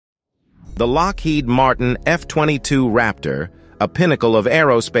The Lockheed Martin F-22 Raptor, a pinnacle of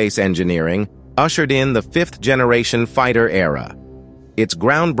aerospace engineering, ushered in the fifth-generation fighter era. Its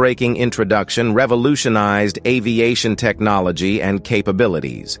groundbreaking introduction revolutionized aviation technology and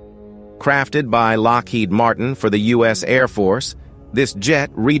capabilities. Crafted by Lockheed Martin for the U.S. Air Force, this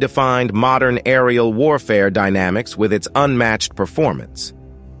jet redefined modern aerial warfare dynamics with its unmatched performance.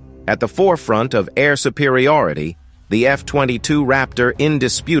 At the forefront of air superiority, the F-22 Raptor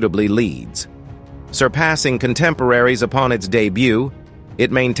indisputably leads. Surpassing contemporaries upon its debut,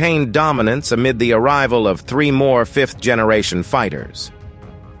 it maintained dominance amid the arrival of 3 more fifth-generation fighters.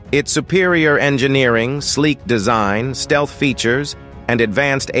 Its superior engineering, sleek design, stealth features, and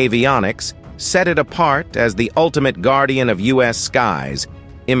advanced avionics set it apart as the ultimate guardian of U.S. skies,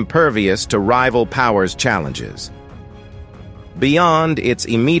 impervious to rival powers' challenges. Beyond its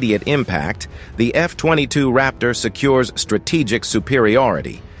immediate impact, the F-22 Raptor secures strategic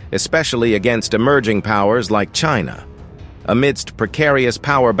superiority, especially against emerging powers like China. Amidst precarious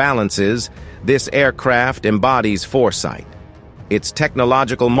power balances, this aircraft embodies foresight. Its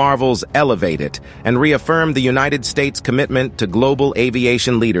technological marvels elevate it and reaffirm the United States' commitment to global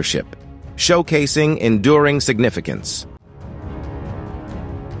aviation leadership, showcasing enduring significance.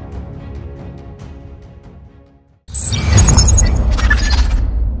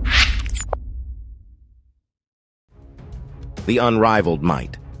 The unrivaled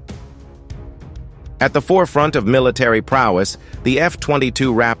might. At the forefront of military prowess, the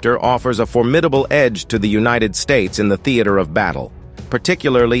F-22 Raptor offers a formidable edge to the United States in the theater of battle,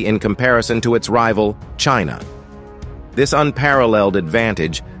 particularly in comparison to its rival, China. This unparalleled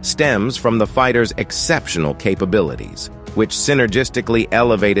advantage stems from the fighter's exceptional capabilities, which synergistically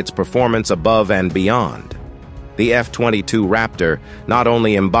elevate its performance above and beyond. The F-22 Raptor not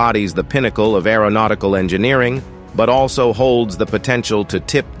only embodies the pinnacle of aeronautical engineering, but also holds the potential to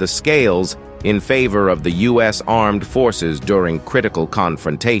tip the scales in favor of the U.S. armed forces during critical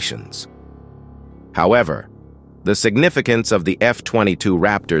confrontations. However, the significance of the F-22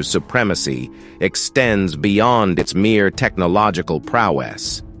 Raptor's supremacy extends beyond its mere technological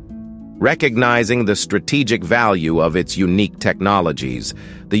prowess. Recognizing the strategic value of its unique technologies,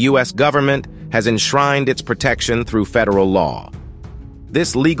 the U.S. government has enshrined its protection through federal law.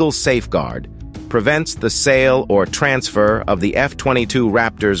 This legal safeguard prevents the sale or transfer of the F-22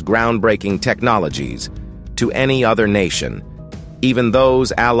 Raptor's groundbreaking technologies to any other nation, even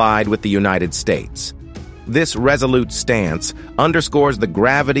those allied with the United States. This resolute stance underscores the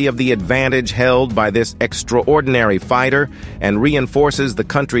gravity of the advantage held by this extraordinary fighter and reinforces the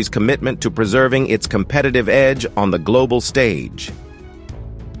country's commitment to preserving its competitive edge on the global stage.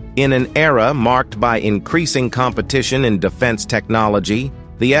 In an era marked by increasing competition in defense technology,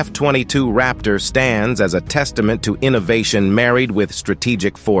 the F-22 Raptor stands as a testament to innovation married with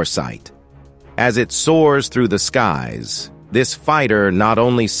strategic foresight. As it soars through the skies, this fighter not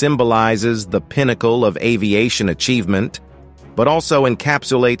only symbolizes the pinnacle of aviation achievement, but also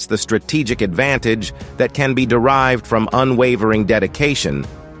encapsulates the strategic advantage that can be derived from unwavering dedication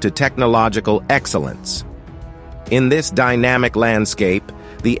to technological excellence. In this dynamic landscape,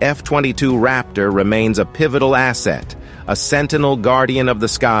 the F-22 Raptor remains a pivotal asset, a sentinel guardian of the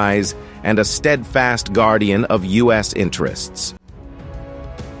skies, and a steadfast guardian of U.S. interests.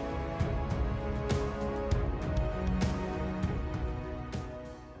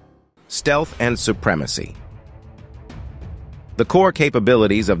 Stealth and supremacy. The core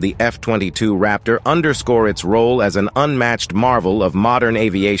capabilities of the F-22 Raptor underscore its role as an unmatched marvel of modern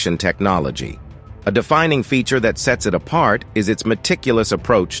aviation technology. A defining feature that sets it apart is its meticulous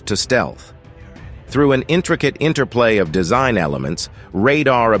approach to stealth. Through an intricate interplay of design elements,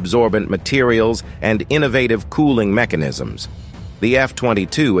 radar-absorbent materials, and innovative cooling mechanisms, the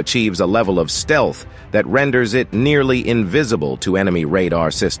F-22 achieves a level of stealth that renders it nearly invisible to enemy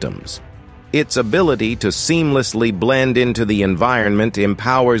radar systems. Its ability to seamlessly blend into the environment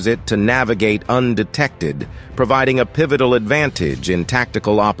empowers it to navigate undetected, providing a pivotal advantage in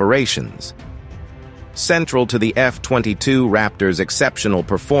tactical operations. Central to the F-22 Raptor's exceptional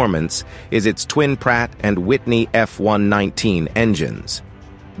performance is its twin Pratt & Whitney F-119 engines.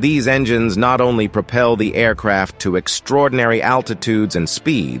 These engines not only propel the aircraft to extraordinary altitudes and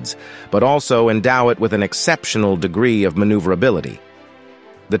speeds, but also endow it with an exceptional degree of maneuverability.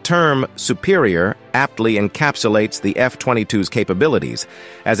 The term superior aptly encapsulates the F-22's capabilities,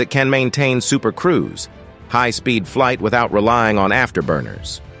 as it can maintain supercruise, high-speed flight without relying on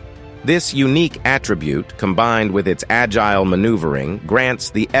afterburners. This unique attribute, combined with its agile maneuvering,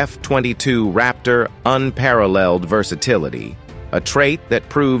 grants the F-22 Raptor unparalleled versatility, a trait that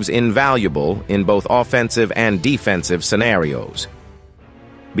proves invaluable in both offensive and defensive scenarios.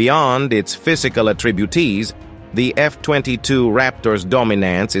 Beyond its physical attributes, the F-22 Raptor's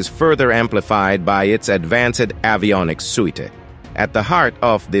dominance is further amplified by its advanced avionics suite. At the heart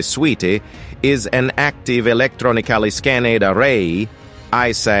of this suite is an active electronically scanned array,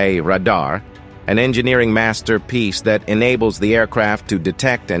 ISA radar, an engineering masterpiece that enables the aircraft to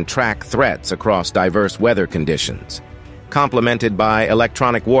detect and track threats across diverse weather conditions. Complemented by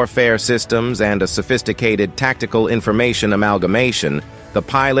electronic warfare systems and a sophisticated tactical information amalgamation, the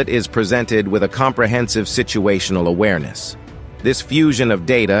pilot is presented with a comprehensive situational awareness. This fusion of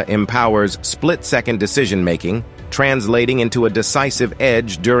data empowers split-second decision-making, translating into a decisive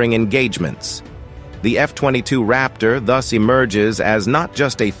edge during engagements. The F-22 Raptor thus emerges as not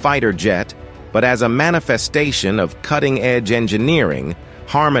just a fighter jet, but as a manifestation of cutting-edge engineering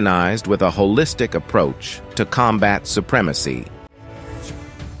harmonized with a holistic approach to combat supremacy.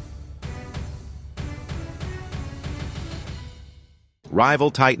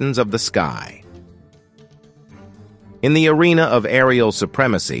 Rival titans of the sky. In the arena of aerial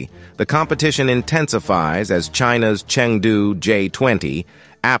supremacy, the competition intensifies as China's Chengdu J-20,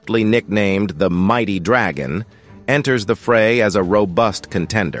 aptly nicknamed the Mighty Dragon, enters the fray as a robust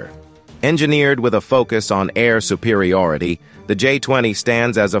contender. Engineered with a focus on air superiority, the J-20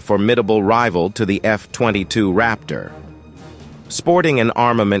 stands as a formidable rival to the F-22 Raptor. Sporting an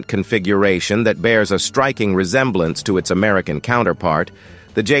armament configuration that bears a striking resemblance to its American counterpart,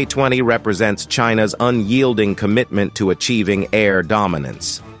 the J-20 represents China's unyielding commitment to achieving air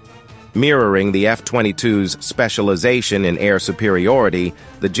dominance. Mirroring the F-22's specialization in air superiority,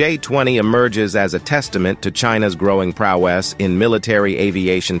 the J-20 emerges as a testament to China's growing prowess in military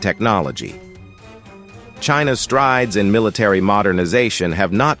aviation technology. China's strides in military modernization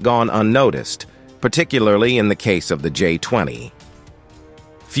have not gone unnoticed, particularly in the case of the J-20.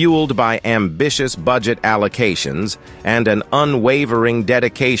 Fueled by ambitious budget allocations and an unwavering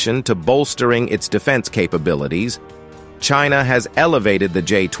dedication to bolstering its defense capabilities, China has elevated the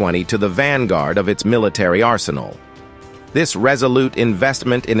J-20 to the vanguard of its military arsenal. This resolute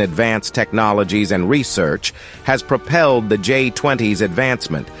investment in advanced technologies and research has propelled the J-20's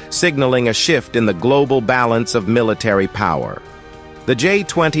advancement, signaling a shift in the global balance of military power. The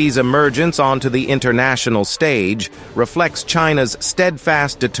J-20's emergence onto the international stage reflects China's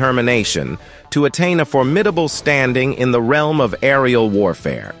steadfast determination to attain a formidable standing in the realm of aerial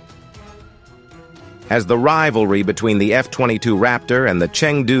warfare. As the rivalry between the F-22 Raptor and the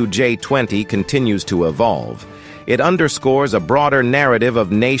Chengdu J-20 continues to evolve, it underscores a broader narrative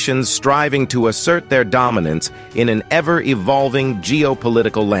of nations striving to assert their dominance in an ever-evolving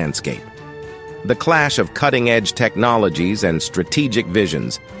geopolitical landscape. The clash of cutting-edge technologies and strategic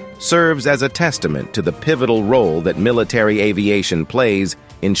visions serves as a testament to the pivotal role that military aviation plays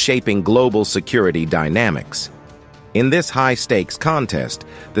in shaping global security dynamics. In this high-stakes contest,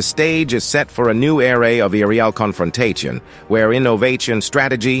 the stage is set for a new era of aerial confrontation, where innovation,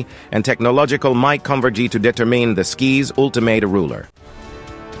 strategy, and technological might converge to determine the sky's ultimate ruler.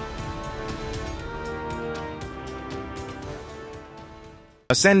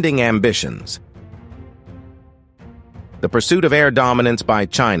 Ascending ambitions. The pursuit of air dominance by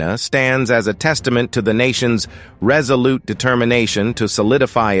China stands as a testament to the nation's resolute determination to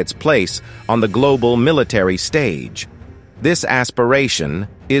solidify its place on the global military stage. This aspiration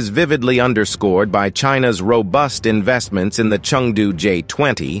is vividly underscored by China's robust investments in the Chengdu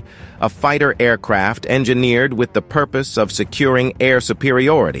J-20, a fighter aircraft engineered with the purpose of securing air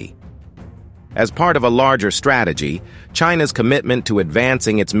superiority. As part of a larger strategy, China's commitment to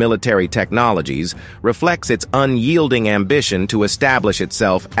advancing its military technologies reflects its unyielding ambition to establish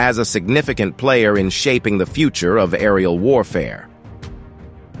itself as a significant player in shaping the future of aerial warfare.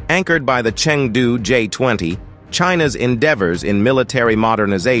 Anchored by the Chengdu J-20, China's endeavors in military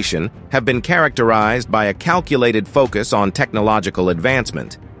modernization have been characterized by a calculated focus on technological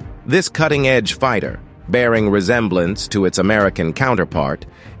advancement. This cutting-edge fighter, bearing resemblance to its American counterpart,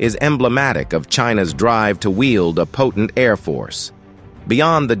 is emblematic of China's drive to wield a potent air force.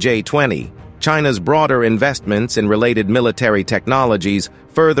 Beyond the J-20, China's broader investments in related military technologies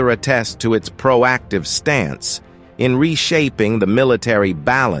further attest to its proactive stance in reshaping the military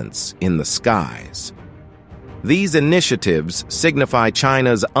balance in the skies. These initiatives signify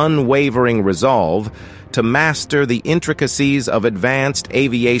China's unwavering resolve to master the intricacies of advanced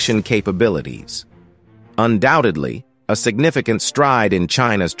aviation capabilities. Undoubtedly, a significant stride in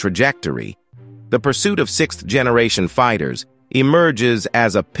China's trajectory, the pursuit of sixth-generation fighters emerges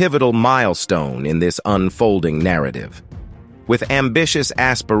as a pivotal milestone in this unfolding narrative. With ambitious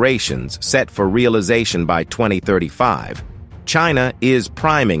aspirations set for realization by 2035, China is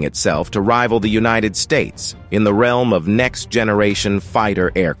priming itself to rival the United States in the realm of next-generation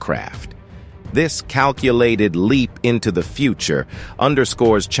fighter aircraft. This calculated leap into the future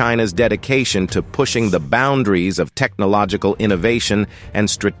underscores China's dedication to pushing the boundaries of technological innovation and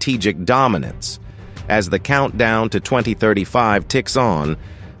strategic dominance. As the countdown to 2035 ticks on,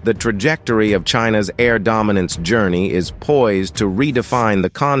 the trajectory of China's air dominance journey is poised to redefine the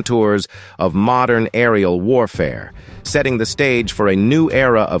contours of modern aerial warfare, setting the stage for a new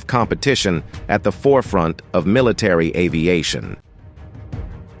era of competition at the forefront of military aviation.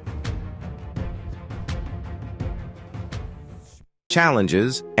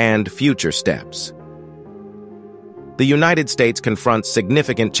 Challenges and future steps. The United States confronts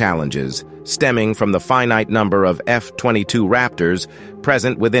significant challenges stemming from the finite number of F-22 Raptors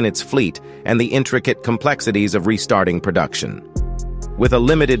present within its fleet and the intricate complexities of restarting production. With a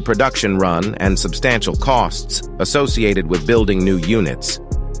limited production run and substantial costs associated with building new units,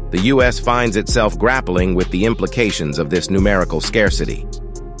 the U.S. finds itself grappling with the implications of this numerical scarcity.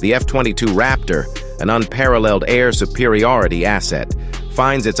 The F-22 Raptor, an unparalleled air superiority asset,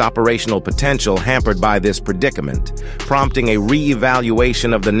 finds its operational potential hampered by this predicament, prompting a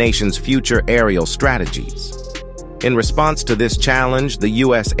re-evaluation of the nation's future aerial strategies. In response to this challenge, the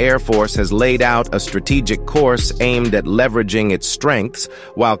U.S. Air Force has laid out a strategic course aimed at leveraging its strengths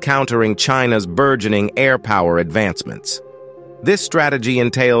while countering China's burgeoning air power advancements. This strategy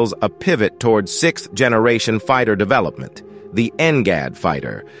entails a pivot towards sixth-generation fighter development, the NGAD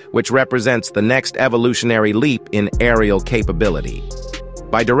fighter, which represents the next evolutionary leap in aerial capability.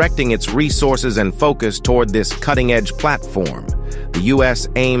 By directing its resources and focus toward this cutting-edge platform, the U.S.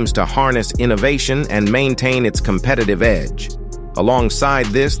 aims to harness innovation and maintain its competitive edge. Alongside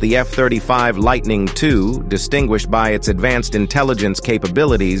this, the F-35 Lightning II, distinguished by its advanced intelligence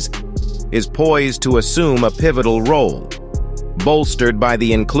capabilities, is poised to assume a pivotal role. Bolstered by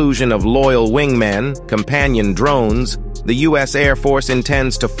the inclusion of loyal wingmen, companion drones, the U.S. Air Force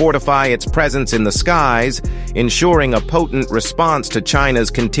intends to fortify its presence in the skies, ensuring a potent response to China's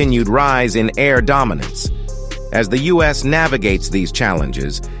continued rise in air dominance. As the U.S. navigates these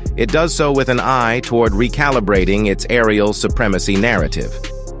challenges, it does so with an eye toward recalibrating its aerial supremacy narrative.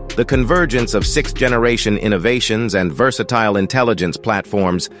 The convergence of sixth-generation innovations and versatile intelligence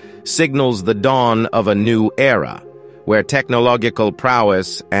platforms signals the dawn of a new era, where technological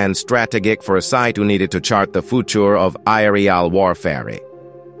prowess and strategic foresight are needed to chart the future of aerial warfare.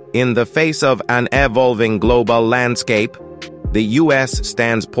 In the face of an evolving global landscape, the U.S.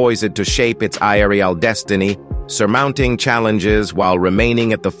 stands poised to shape its aerial destiny, surmounting challenges while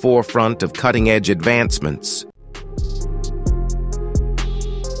remaining at the forefront of cutting-edge advancements.